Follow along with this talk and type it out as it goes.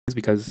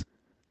because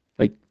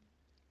like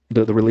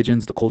the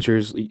religions, the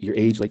cultures, your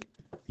age, like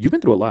you've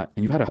been through a lot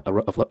and you've had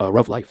a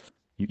rough life.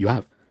 You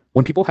have.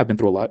 When people have been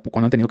through a lot,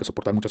 cuando han tenido que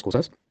soportar muchas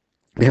cosas,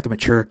 they have to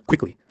mature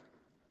quickly.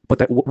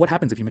 But what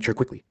happens if you mature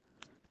quickly?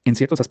 In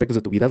ciertos aspectos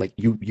de tu vida, like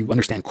you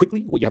understand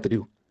quickly what you have to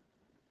do.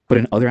 But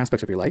in other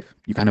aspects of your life,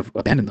 you kind of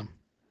abandon them.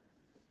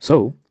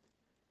 So,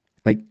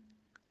 like,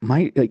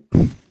 like,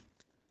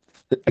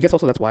 I guess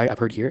also that's why I've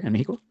heard here in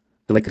Mexico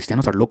that like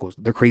Cristianos are locos.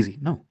 They're crazy.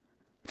 No,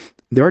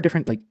 there are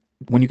different, like,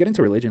 when you get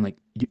into religion, like,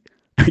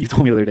 you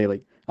told me the other day,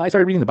 like, I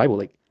started reading the Bible.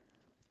 Like,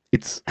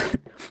 it's,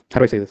 how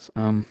do I say this?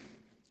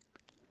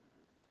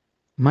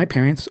 My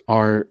parents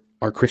are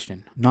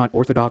Christian, not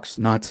Orthodox,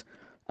 not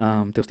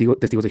Testigos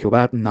de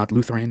Jehová, not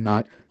Lutheran,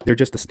 not, they're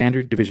just the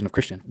standard division of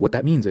Christian. What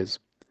that means is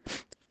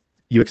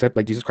you accept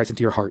like Jesus Christ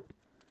into your heart.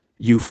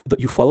 You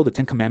follow the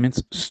 10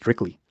 Commandments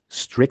strictly.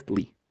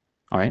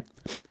 All right.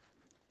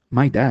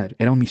 My dad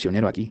era un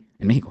misionero aquí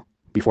in Mexico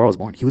before I was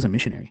born. He was a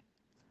missionary.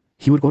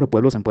 He would go to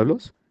pueblos and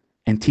pueblos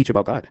and teach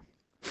about God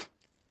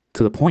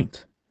to the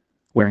point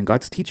where in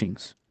God's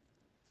teachings,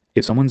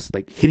 if someone's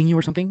like hitting you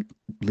or something,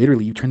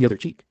 literally you turn the other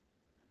cheek.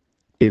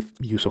 If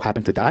you so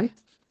happen to die,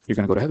 you're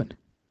going to go to heaven.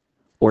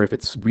 Or if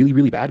it's really,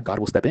 really bad, God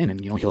will step in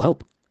and, he'll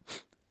help.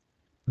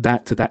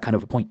 That to that kind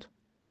of a point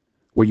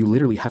where you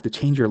literally have to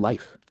change your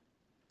life,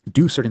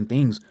 do certain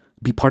things,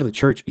 be part of the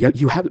church.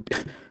 You have,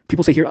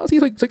 people say here, oh, sí,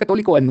 soy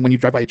católico. And when you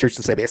drive by a church,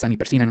 se besan y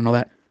persinan and all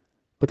that.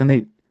 But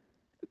then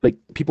like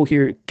people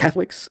here,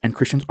 Catholics and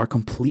Christians are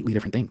completely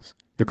different things.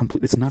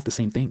 It's not the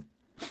same thing.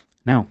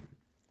 Now,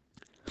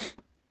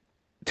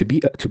 to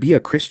be a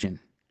Christian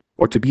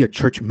or to be a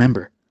church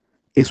member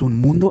es un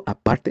mundo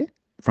aparte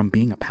from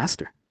being a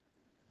pastor.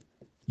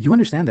 You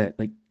understand that,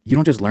 like, you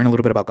don't just learn a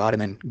little bit about God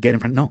and then get in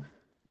front. No,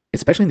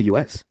 especially in the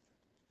U.S.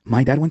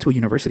 My dad went to a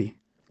university.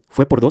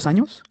 Fue por 2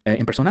 años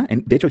en persona,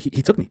 and de hecho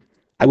he took me.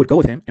 I would go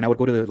with him, and I would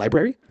go to the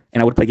library,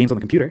 and I would play games on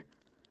the computer.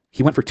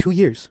 He went for 2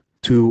 years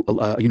to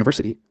a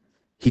university.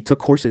 He took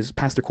courses,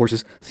 pastor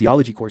courses,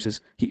 theology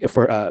courses,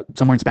 for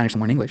somewhere in Spanish,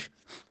 somewhere in English.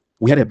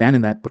 We had to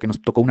abandon that porque nos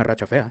tocó una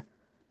racha fea.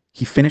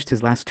 He finished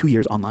his last 2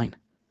 years online.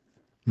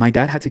 My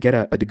dad had to get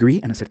a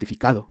degree and a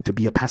certificado to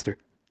be a pastor.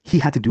 He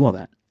had to do all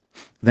that.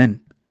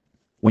 Then,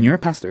 when you're a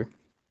pastor,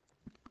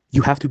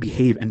 you have to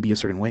behave and be a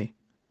certain way.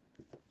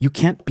 You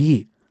can't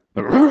be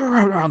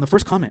on the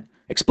first comment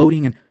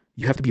exploding, and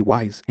you have to be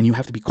wise, and you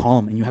have to be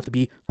calm, and you have to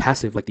be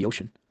passive like the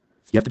ocean.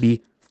 You have to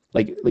be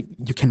like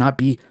you cannot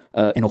be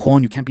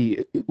enojon. You can't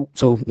be.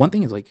 So one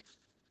thing is like,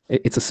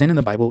 it's a sin in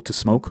the Bible to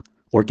smoke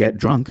or get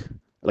drunk,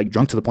 like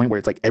drunk to the point where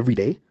it's like every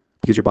day,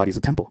 because your body is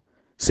a temple.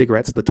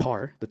 Cigarettes, the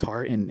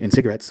tar in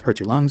cigarettes hurts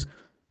your lungs.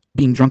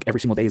 Being drunk every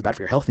single day is bad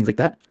for your health, things like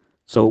that.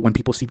 So when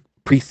people see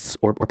priests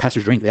or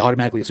pastors drink, they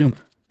automatically assume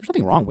there's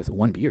nothing wrong with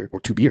 1 beer or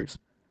 2 beers.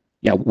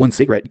 Yeah, 1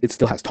 cigarette, it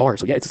still has tar.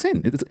 So yeah, it's a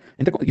sin.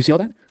 You see all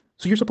that?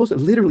 So you're supposed to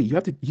literally,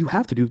 you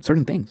have to do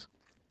certain things.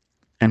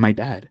 And my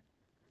dad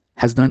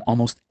has done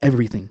almost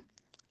everything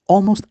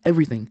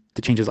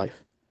to change his life.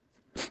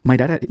 My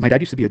dad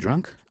used to be a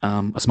drunk,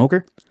 a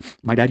smoker.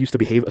 My dad used to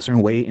behave a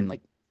certain way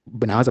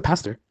but now as a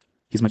pastor,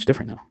 he's much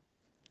different now.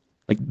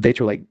 Like, de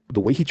hecho, like the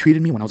way he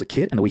treated me when I was a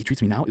kid and the way he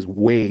treats me now is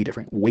way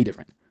different.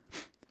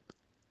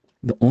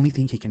 The only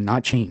thing he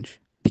cannot change,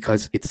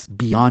 because it's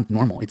beyond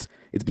normal, it's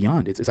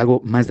beyond, it's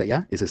algo más de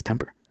allá, is his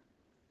temper.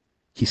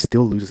 He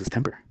still loses his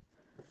temper.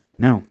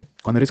 Now,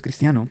 cuando eres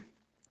cristiano,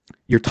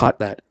 you're taught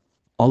that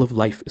all of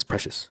life is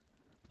precious.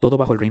 Todo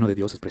bajo el reino de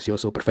Dios es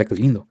precioso, perfecto,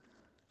 y lindo.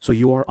 So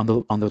you are on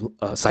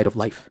the side of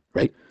life,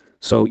 right?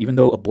 So even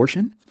though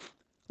abortion,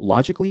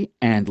 logically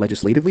and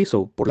legislatively,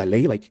 so por la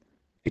ley, like,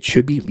 it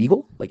should be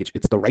legal, like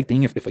it's the right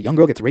thing. If a young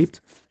girl gets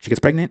raped, she gets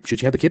pregnant, should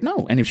she have the kid?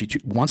 No. And if she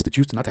wants to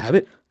choose to not to have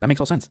it, that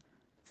makes all sense.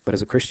 But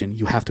as a Christian,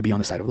 you have to be on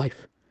the side of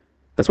life.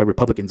 That's why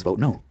Republicans vote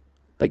no,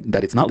 like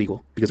that it's not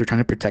legal, because they're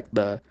trying to protect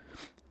the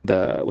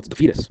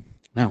fetus.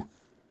 Now,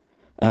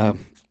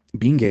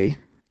 being gay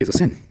is a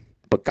sin,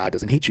 but God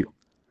doesn't hate you.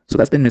 So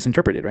that's been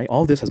misinterpreted, right?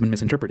 All this has been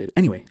misinterpreted.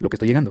 Anyway, lo que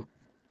estoy llegando.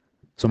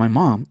 So my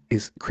mom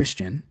is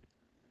Christian,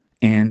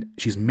 and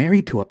she's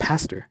married to a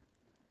pastor,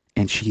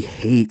 and she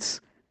hates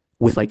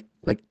with like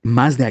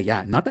más de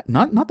allá.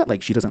 Not that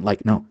like she doesn't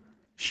like. No,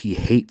 she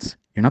hates.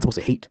 You're not supposed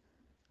to hate.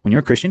 When you're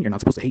a Christian, you're not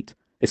supposed to hate,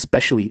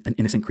 especially an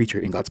innocent creature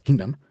in God's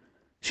kingdom.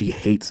 She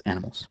hates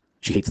animals.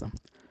 She hates them.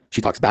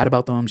 She talks bad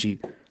about them. She,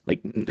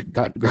 like,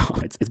 God, girl,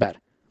 it's bad.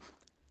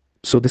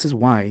 So this is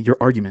why your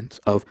argument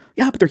of,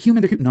 yeah, but they're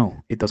human, no,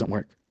 it doesn't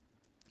work.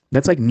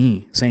 That's like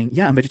me saying,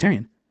 yeah, I'm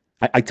vegetarian.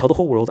 I tell the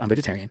whole world I'm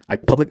vegetarian. I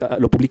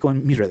lo publico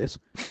en mis redes.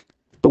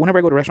 But whenever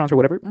I go to restaurants or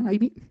whatever, I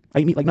eat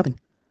meat like nothing.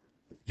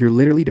 You're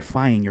literally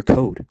defying your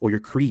code or your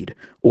creed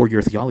or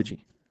your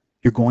theology.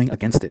 You're going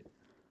against it.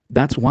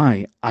 That's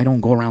why I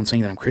don't go around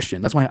saying that I'm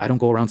Christian. That's why I don't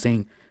go around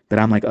saying that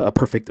I'm like a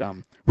perfect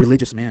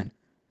religious man.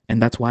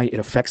 And that's why it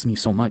affects me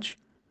so much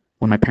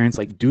when my parents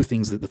like do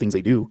the things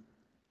they do,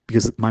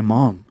 because my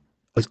mom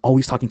is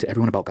always talking to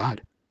everyone about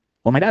God.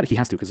 Well, my dad, he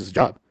has to because it's his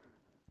job.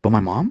 But my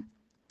mom,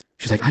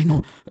 she's like, I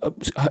know,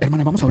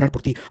 hermana, vamos a orar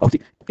por ti.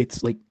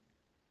 It's like,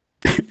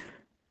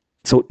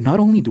 So not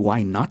only do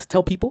I not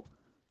tell people,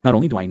 not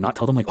only do I not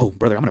tell them like, oh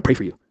brother, I'm gonna pray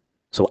for you.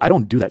 So I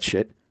don't do that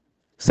shit.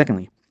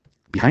 Secondly,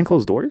 behind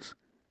closed doors,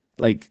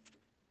 like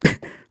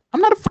I'm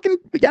not a fucking,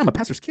 yeah, I'm a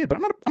pastor's kid, but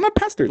I'm not a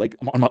pastor. Like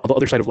on the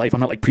other side of life, I'm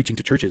not like preaching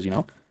to churches, you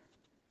know.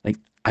 Like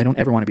I don't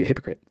ever want to be a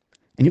hypocrite.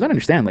 And you gotta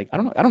understand, like I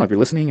don't know if you're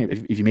listening,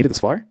 if you made it this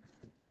far,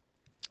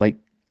 like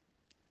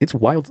it's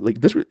wild. Like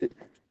this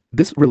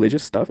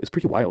religious stuff is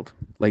pretty wild.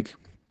 Like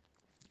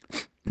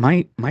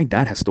my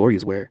dad has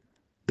stories where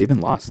they've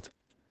been lost.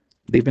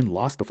 They've been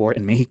lost before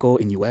in Mexico,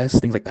 in US,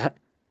 things like that.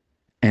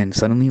 And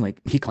suddenly,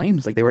 like he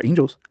claims like they were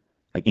angels,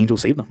 like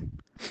angels saved them.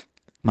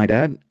 My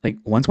dad like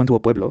once went to a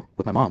pueblo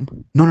with my mom.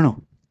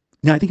 No.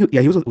 No, I think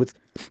yeah, he was with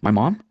my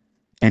mom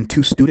and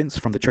two students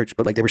from the church,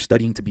 but like they were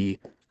studying to be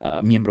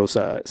miembros,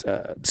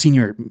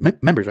 senior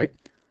members, right?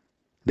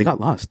 They got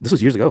lost. This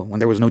was years ago when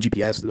there was no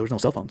GPS, there was no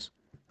cell phones.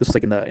 This was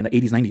like in the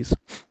 80s, 90s,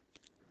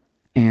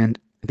 and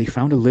they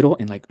found a little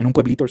in like in un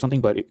pueblito or something.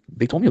 But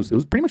they told me it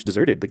was pretty much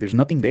deserted. Like there's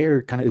nothing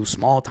there. Kind of it was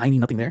small, tiny,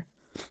 nothing there.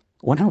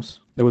 One house.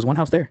 There was one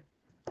house there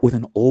with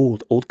an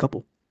old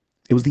couple.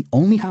 It was the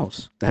only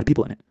house that had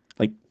people in it.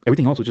 Like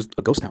everything else was just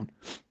a ghost town.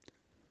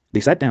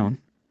 They sat down.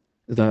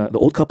 The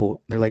old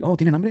couple. They're like, "Oh,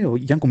 tienen hambre o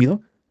ya han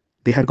comido?"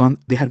 They had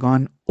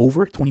gone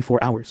over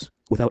 24 hours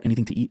without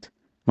anything to eat.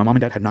 My mom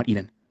and dad had not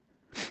eaten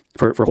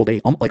for a whole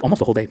day, like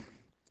almost a whole day.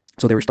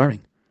 So they were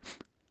starving.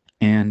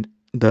 And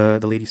the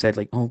lady said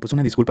like, "Oh, pues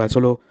una disculpa,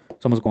 solo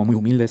somos como muy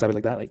humildes, ¿sabes?"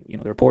 Like that, like they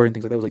were poor and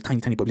things like that. It was like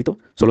tiny pueblito.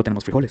 Solo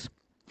tenemos frijoles.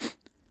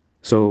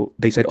 So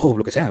they said, "Oh,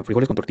 lo que sea,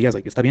 frijoles con tortillas,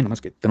 like está bien,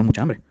 nomás que tenemos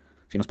mucha hambre.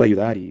 Si nos puede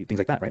ayudar y things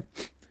like that, right?"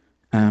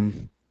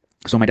 Um,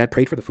 so my dad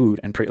prayed for the food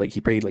and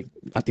he prayed like,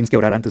 "Tienes que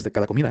orar antes de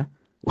cada comida."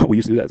 Well, we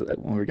used to do that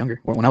when we were younger,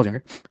 or when I was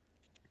younger.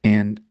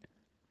 And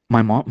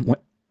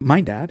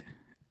my dad,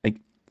 like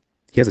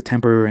he has a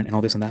temper and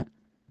all this and that,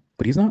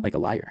 but he's not like a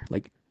liar.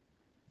 Like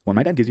when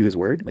my dad gives you his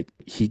word, like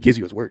he gives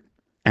you his word.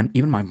 And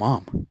even my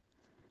mom,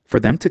 for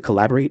them to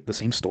collaborate the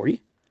same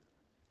story,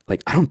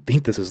 like I don't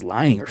think this is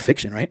lying or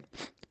fiction, right?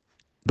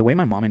 The way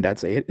my mom and dad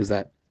say it is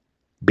that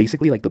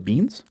basically like the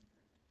beans,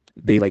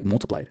 they like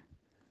multiplied.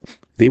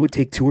 They would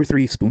take 2 or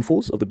 3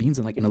 spoonfuls of the beans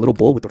in a little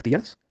bowl with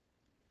tortillas.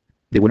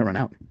 They wouldn't run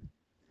out.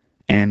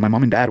 And my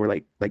mom and dad were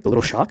like a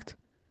little shocked,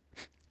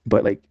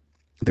 but like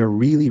they're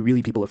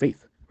really people of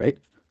faith, right?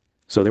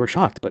 So they were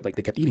shocked, but like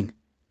they kept eating.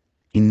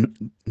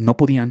 No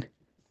podían.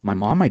 My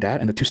mom, my dad,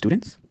 and the two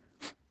students,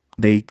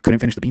 they couldn't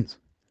finish the beans.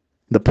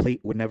 The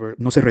plate would never,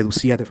 no se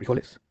reducía de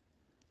frijoles.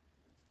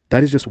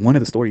 That is just one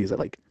of the stories that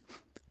like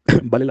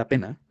vale la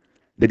pena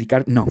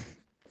dedicar.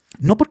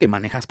 No porque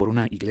manejas por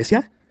una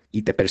iglesia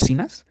y te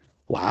persinas.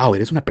 Wow,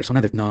 eres una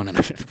persona de no.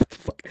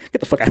 Fuck, get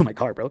the fuck out of my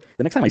car, bro.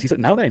 The next time I see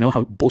something, now that I know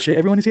how bullshit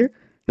everyone is here,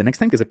 the next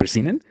time because they're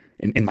persinen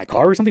in my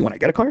car or something, when I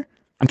get a car,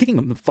 I'm kicking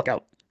them the fuck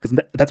out because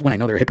that's when I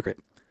know they're a hypocrite.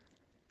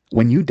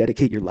 When you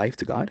dedicate your life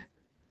to God,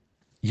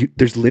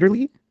 there's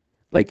literally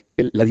like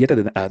la dieta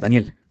de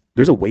Daniel.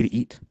 There's a way to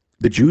eat.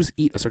 The Jews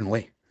eat a certain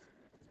way.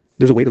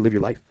 There's a way to live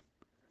your life.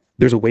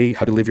 There's a way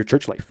how to live your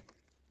church life.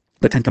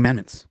 The 10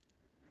 Commandments.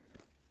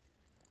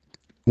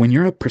 When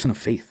you're a person of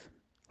faith,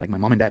 like my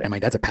mom and dad, and my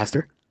dad's a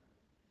pastor,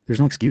 there's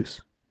no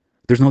excuse.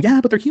 There's no, yeah,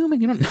 but they're human.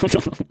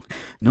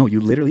 No, you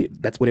literally,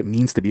 that's what it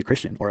means to be a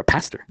Christian or a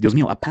pastor. Dios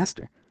mío, a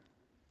pastor.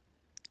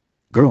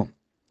 Girl,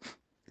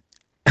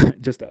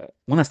 just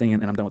one last thing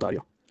and I'm done with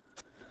audio.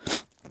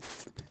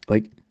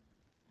 Like,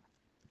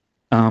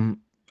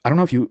 I don't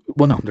know if you,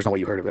 well, no, there's no way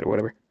you heard of it or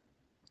whatever.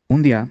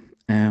 Un día,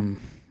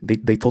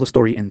 they told a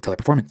story in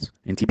Teleperformance,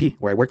 in TP,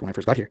 where I worked when I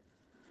first got here,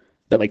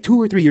 that like 2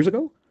 or 3 years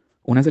ago,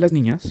 una de las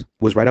niñas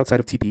was right outside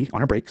of TP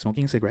on her break,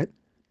 smoking a cigarette,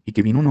 y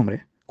que vino un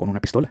hombre con una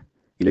pistola.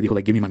 Y le dijo,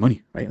 like, give me my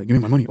money, right? Like, give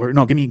me my money. Or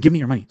no, give me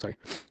your money, sorry.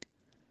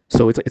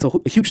 So it's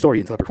a huge story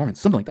in Teleperformance,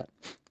 something like that.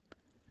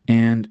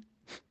 And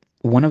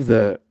one of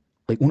the,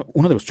 like,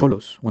 uno de los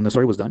cholos, when the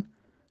story was done,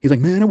 he's like,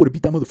 man, I would have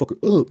beat that motherfucker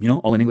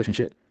up, all in English and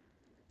shit.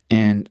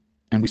 And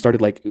we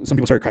started, like, some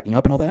people started cracking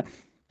up and all that.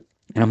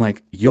 And I'm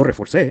like, yo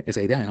reforcé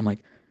esa idea. And I'm like,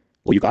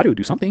 well, you got to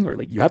do something, or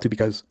like, you have to,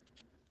 because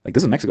like,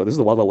 this is Mexico. This is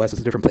the Wild Wild West.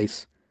 It's a different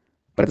place.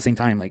 But at the same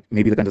time, like,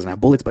 maybe the gun doesn't have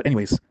bullets. But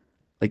anyways,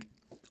 like,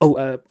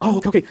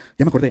 okay.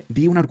 Ya me acordé.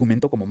 Di un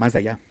argumento como más de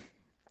allá.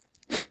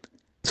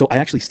 So I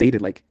actually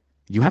stated, like,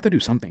 you have to do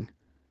something.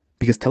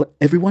 Because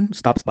everyone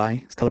stops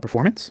by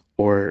Teleperformance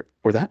or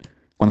that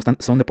cuando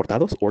son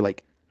deportados, or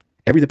like,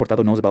 every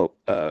deportado knows about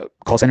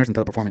call centers and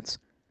Teleperformance.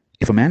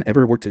 If a man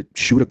ever were to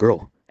shoot a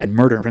girl and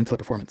murder in front of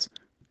Teleperformance,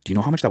 do you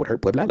know how much that would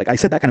hurt Puebla? Like, I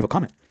said that kind of a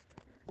comment.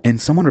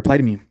 And someone replied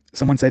to me.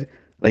 Someone said,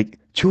 like,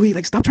 Chuy,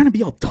 like, stop trying to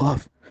be all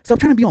tough. Stop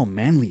trying to be all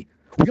manly.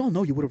 We all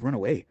know you would have run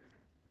away.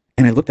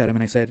 And I looked at him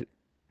and I said,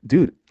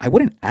 dude, I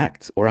wouldn't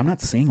act, or I'm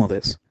not saying all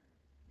this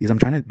because I'm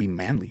trying to be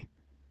manly.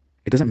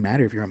 It doesn't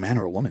matter if you're a man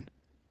or a woman.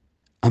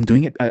 I'm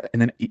doing it,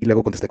 and then y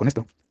luego contesté con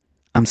esto.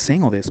 I'm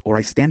saying all this, or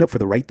I stand up for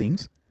the right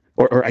things,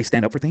 or I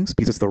stand up for things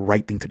because it's the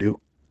right thing to do.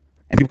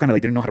 And people kind of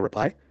like didn't know how to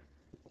reply.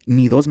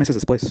 Ni 2 meses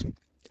después.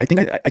 I think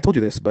I told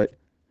you this, but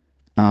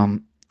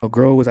a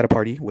girl was at a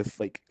party with,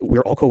 like, we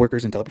were all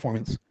coworkers in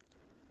Teleperformance.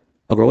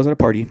 A girl was at a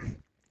party.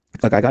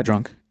 A guy got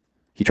drunk.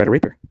 He tried to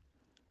rape her.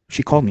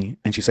 She called me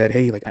and she said,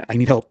 hey, like, I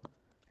need help.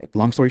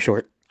 Long story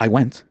short, I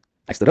went.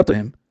 I stood up to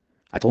him.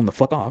 I told him to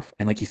fuck off.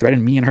 And like he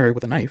threatened me and her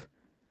with a knife.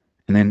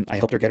 And then I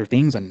helped her get her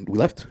things and we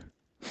left.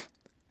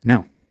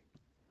 Now,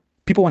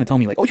 people want to tell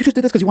me like, oh, you just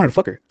did this because you wanted to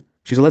fuck her.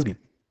 She's a lesbian.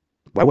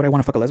 Why would I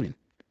want to fuck a lesbian?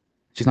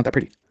 She's not that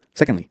pretty.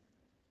 Secondly,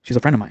 she's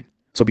a friend of mine.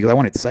 So because I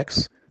wanted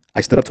sex,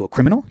 I stood up to a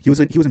criminal. He was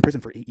in prison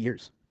for 8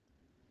 years.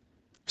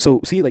 So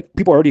see, like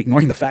people are already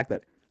ignoring the fact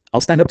that I'll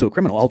stand up to a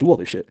criminal. I'll do all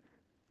this shit.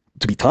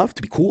 To be tough,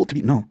 to be cool,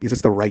 no, because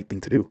it's the right thing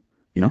to do.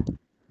 You know?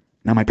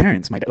 Now my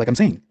parents, like I'm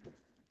saying,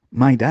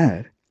 my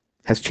dad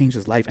has changed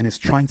his life and is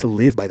trying to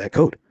live by that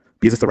code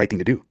because it's the right thing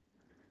to do.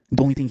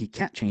 The only thing he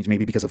can't change,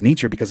 maybe because of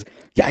nature, because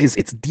yeah, it's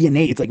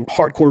DNA. It's like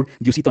hardcore.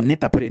 Diosito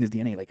neta put it in his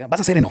DNA. Like vas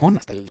a ser enojón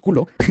hasta el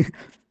culo.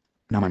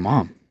 Now my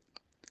mom,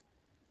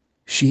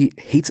 she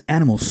hates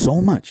animals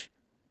so much,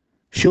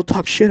 she'll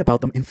talk shit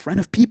about them in front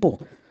of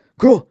people.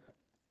 Girl,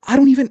 I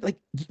don't even like.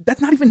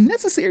 That's not even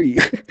necessary.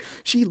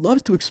 She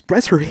loves to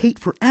express her hate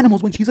for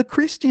animals when she's a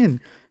Christian.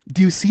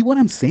 Do you see what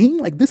I'm saying?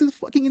 Like this is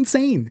fucking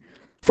insane.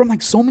 From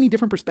like so many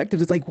different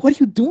perspectives, it's like, what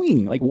are you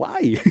doing? Like,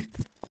 why?